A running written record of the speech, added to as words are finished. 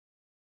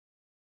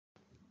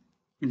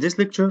In this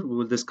lecture, we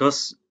will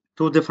discuss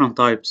two different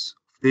types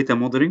of data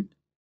modeling.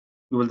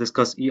 We will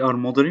discuss ER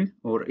modeling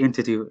or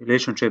entity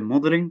relationship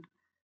modeling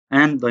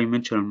and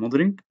dimensional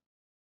modeling.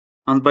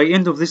 And by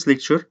end of this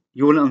lecture,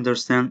 you will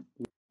understand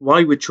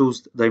why we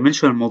chose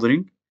dimensional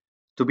modeling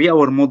to be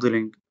our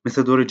modeling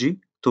methodology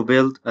to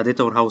build a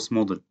data warehouse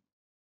model.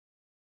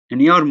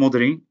 In ER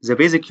modeling, the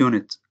basic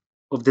unit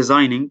of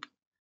designing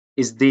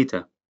is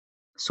data.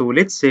 So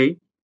let's say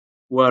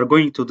we are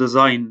going to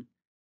design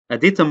a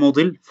data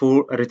model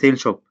for a retail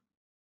shop.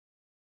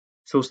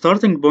 So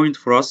starting point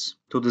for us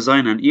to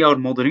design an ER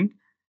modeling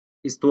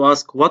is to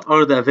ask what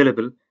are the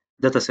available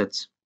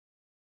datasets.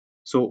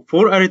 So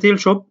for a retail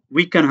shop,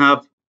 we can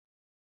have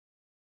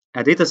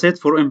a dataset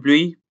for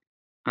employee,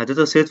 a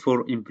dataset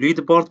for employee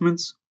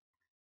departments,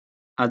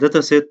 a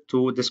dataset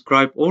to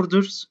describe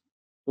orders,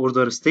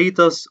 order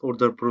status,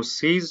 order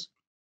process,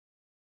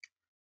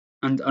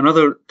 and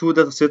another two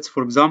datasets,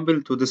 for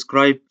example, to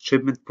describe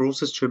shipment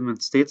process,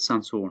 shipment status,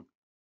 and so on.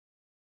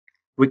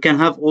 We can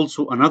have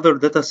also another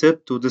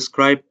dataset to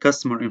describe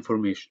customer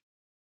information,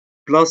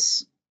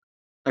 plus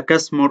a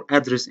customer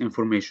address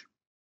information.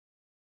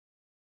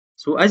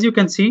 So as you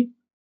can see,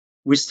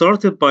 we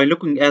started by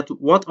looking at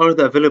what are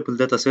the available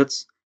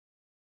datasets.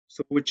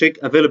 So we check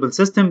available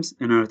systems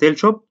in a retail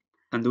shop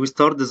and we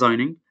start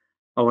designing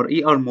our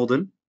ER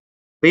model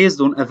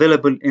based on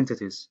available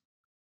entities.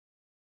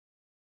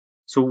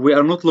 So we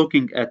are not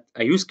looking at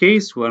a use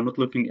case, we are not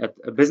looking at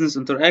a business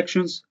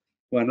interactions,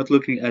 we are not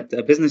looking at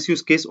a business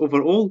use case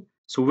overall.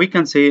 So we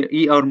can say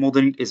ER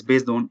modeling is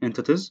based on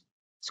entities.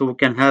 So we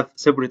can have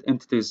separate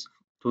entities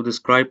to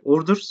describe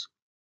orders,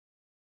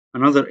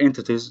 another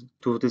entities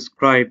to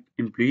describe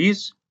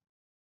employees,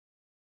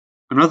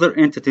 another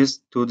entities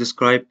to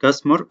describe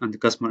customer and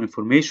customer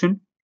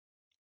information,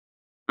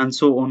 and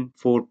so on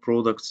for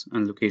products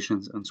and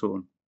locations and so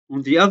on.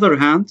 On the other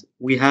hand,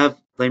 we have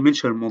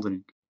dimensional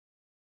modeling.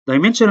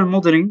 Dimensional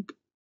modeling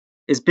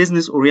is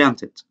business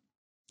oriented.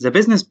 The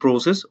business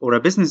process or a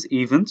business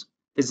event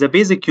is the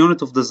basic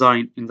unit of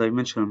design in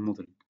dimensional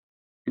modeling.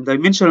 In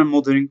dimensional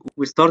modeling,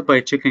 we start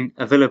by checking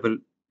available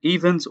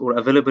events or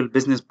available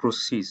business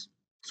processes.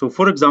 So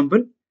for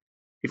example,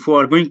 if we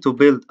are going to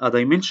build a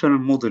dimensional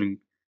modeling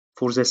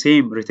for the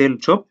same retail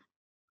shop,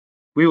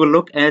 we will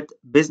look at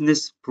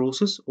business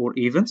process or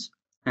events.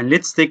 And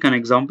let's take an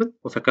example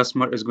of a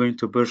customer is going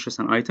to purchase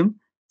an item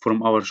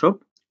from our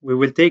shop. We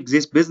will take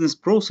this business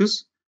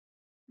process,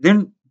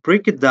 then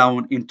break it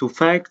down into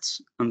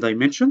facts and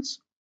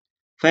dimensions.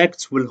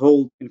 Facts will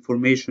hold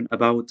information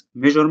about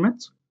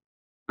measurement,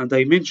 and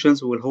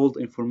dimensions will hold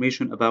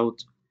information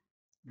about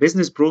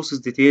business process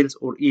details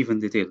or event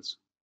details,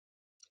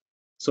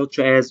 such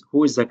as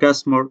who is the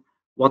customer,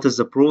 what is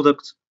the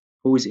product,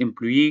 who is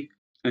employee,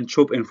 and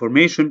shop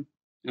information,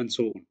 and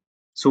so on.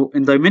 So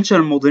in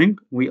dimensional modeling,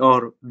 we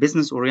are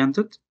business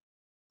oriented.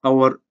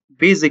 Our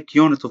basic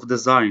unit of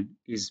design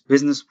is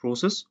business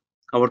process.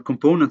 Our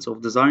components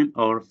of design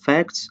are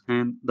facts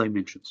and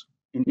dimensions.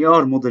 In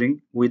ER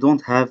modeling, we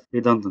don't have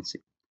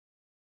redundancy,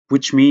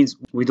 which means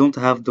we don't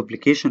have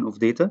duplication of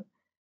data.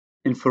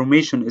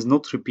 Information is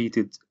not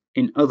repeated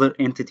in other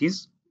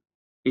entities.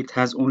 It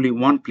has only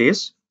one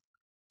place.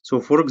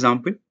 So for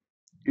example,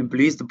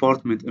 employees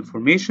department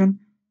information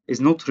is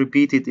not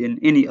repeated in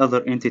any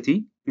other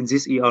entity in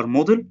this ER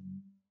model.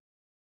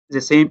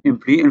 The same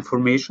employee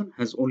information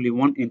has only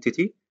one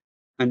entity,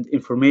 and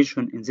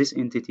information in this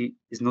entity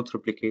is not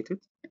replicated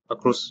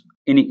across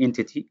any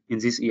entity in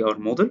this ER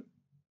model.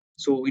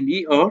 So in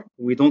ER,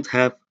 we don't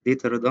have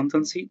data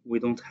redundancy, we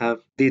don't have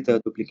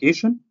data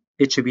duplication.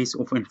 Each piece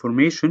of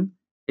information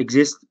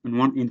exists in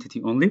one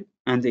entity only,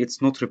 and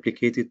it's not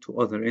replicated to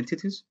other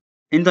entities.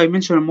 In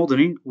dimensional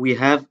modeling, we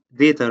have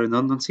data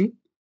redundancy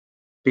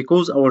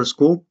because our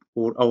scope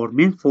or our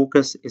main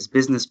focus is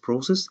business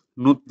process,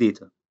 not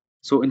data.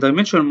 So in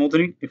dimensional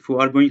modeling, if we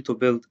are going to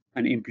build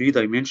an employee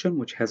dimension,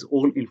 which has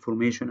all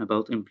information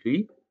about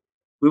employee,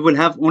 we will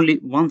have only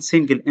one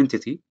single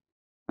entity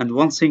and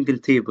one single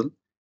table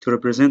to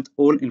represent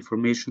all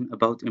information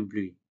about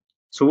employee.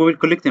 So we will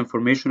collect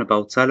information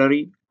about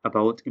salary,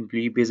 about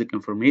employee basic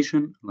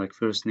information like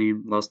first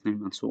name, last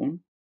name, and so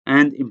on,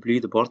 and employee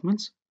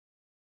departments.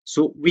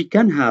 So we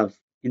can have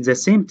in the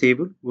same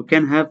table, we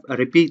can have a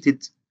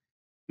repeated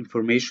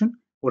information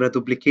or a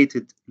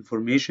duplicated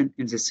information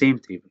in the same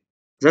table.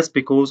 That's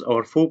because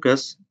our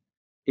focus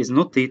is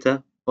not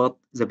data, but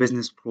the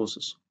business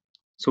process.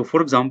 So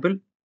for example,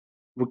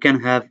 we can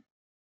have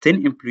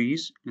 10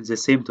 employees in the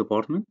same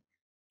department.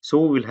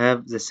 So we will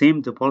have the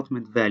same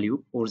department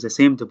value or the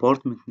same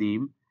department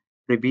name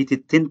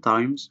repeated 10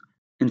 times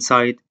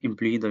inside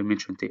employee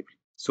dimension table.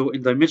 So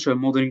in dimensional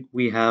modeling,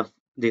 we have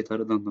data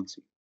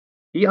redundancy.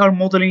 ER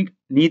modeling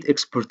need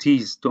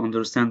expertise to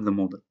understand the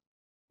model.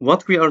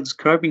 What we are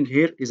describing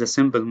here is a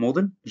simple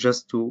model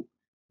just to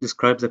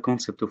describe the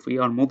concept of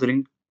ER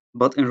modeling,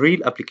 but in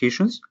real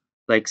applications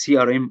like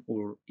CRM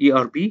or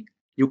ERP,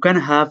 you can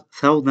have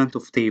thousands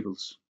of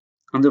tables.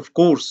 And of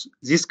course,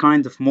 this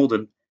kind of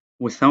model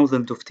with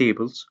thousands of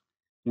tables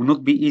will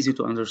not be easy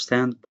to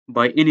understand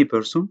by any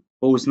person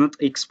who is not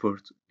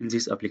expert in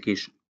this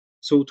application.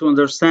 So to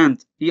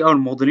understand ER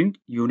modeling,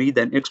 you need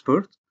an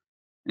expert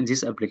in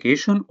this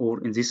application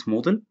or in this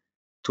model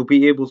to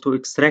be able to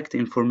extract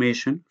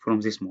information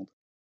from this model.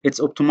 It's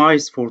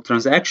optimized for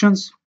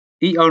transactions.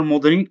 ER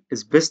modeling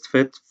is best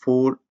fit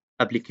for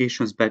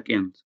applications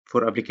backend.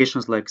 For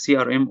applications like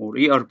CRM or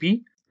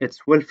ERP,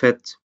 it's well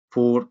fit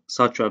for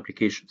such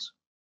applications.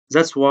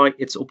 That's why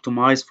it's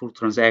optimized for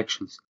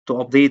transactions to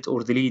update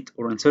or delete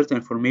or insert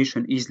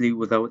information easily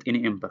without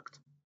any impact.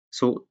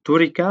 So to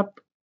recap,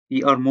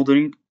 ER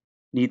modeling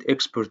need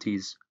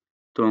expertise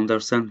to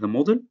understand the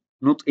model.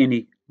 Not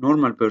any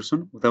normal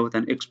person without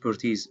an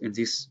expertise in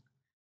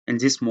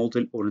this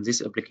model or in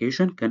this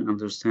application can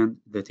understand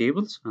the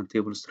tables and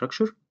table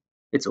structure.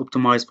 It's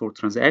optimized for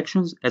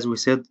transactions. As we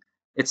said,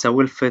 it's a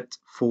well fit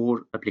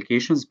for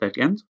applications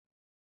backend.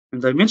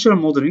 And dimensional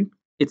modeling,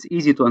 it's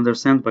easy to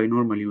understand by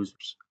normal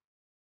users.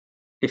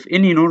 If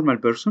any normal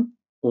person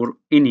or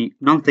any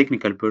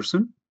non-technical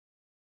person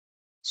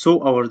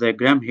saw our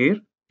diagram here,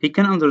 he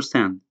can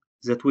understand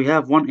that we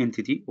have one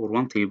entity or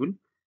one table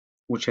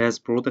which has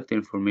product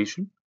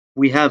information.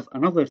 We have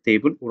another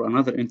table or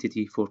another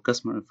entity for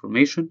customer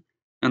information,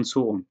 and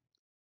so on.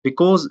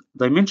 Because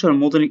dimensional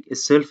modeling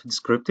is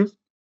self-descriptive,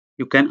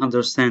 you can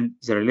understand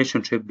the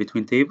relationship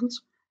between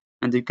tables,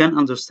 and you can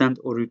understand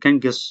or you can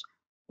guess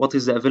what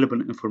is the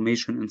available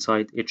information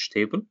inside each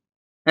table.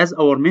 As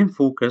our main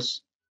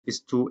focus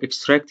is to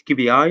extract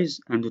KPIs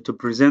and to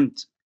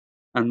present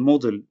and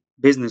model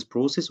business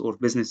process or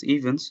business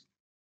events,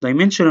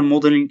 dimensional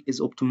modeling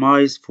is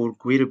optimized for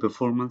query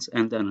performance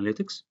and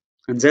analytics.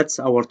 And that's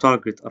our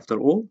target after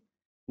all.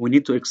 We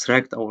need to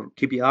extract our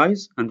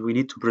KPIs and we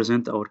need to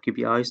present our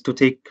KPIs to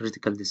take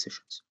critical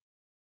decisions.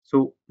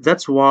 So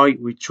that's why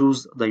we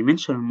choose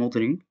dimensional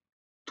modeling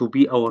to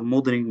be our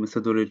modeling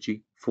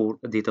methodology for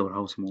a data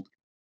warehouse model.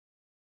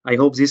 I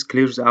hope this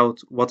clears out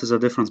what is the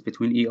difference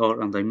between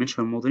ER and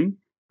dimensional modeling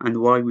and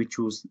why we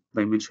choose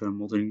dimensional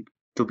modeling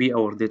to be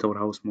our data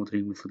warehouse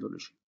modeling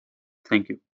methodology. Thank you.